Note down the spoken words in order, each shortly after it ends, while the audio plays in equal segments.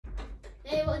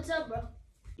Hey, what's up, bro?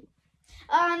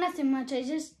 Nothing much. I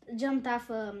just jumped off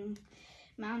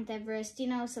Mount Everest. You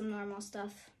know, some normal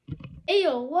stuff. Hey,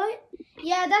 yo, what?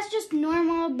 Yeah, that's just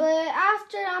normal. But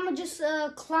after, I'ma just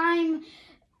climb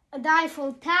the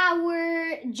Eiffel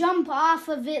Tower, jump off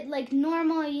of it like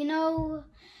normal. You know.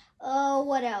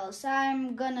 What else?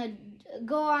 I'm gonna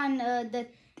go on the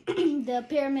the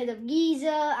Pyramid of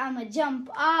Giza. I'ma jump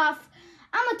off.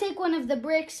 I'ma take one of the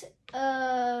bricks,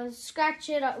 scratch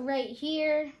it right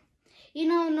here. You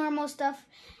know, normal stuff.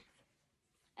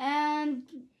 And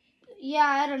yeah,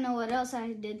 I don't know what else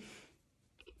I did.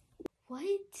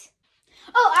 What?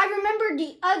 Oh, I remember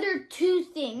the other two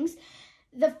things.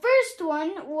 The first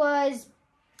one was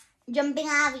jumping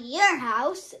out of your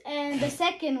house, and the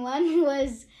second one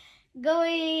was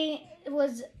going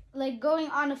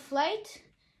on a flight,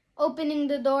 opening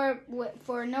the door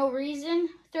for no reason,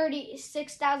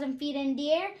 36,000 feet in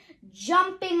the air,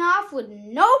 jumping off with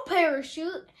no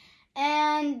parachute.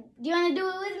 And do you want to do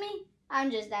it with me?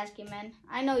 I'm just asking, man.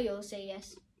 I know you'll say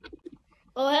yes.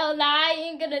 Oh, hell nah, I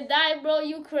ain't gonna die, bro.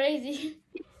 You crazy.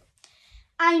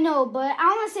 I know, but I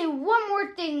want to say one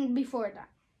more thing before that.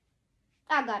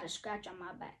 I got a scratch on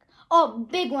my back. Oh,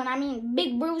 big one. I mean,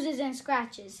 big bruises and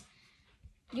scratches.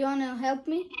 Do you want to help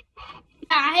me?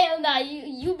 Ah, hell nah.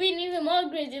 You been even more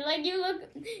crazy. Like, you look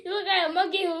like a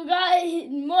monkey who got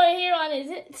more hair on his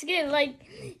skin. Like,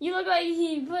 you look like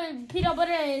he put peanut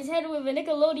butter in his head with a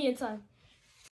Nickelodeon song.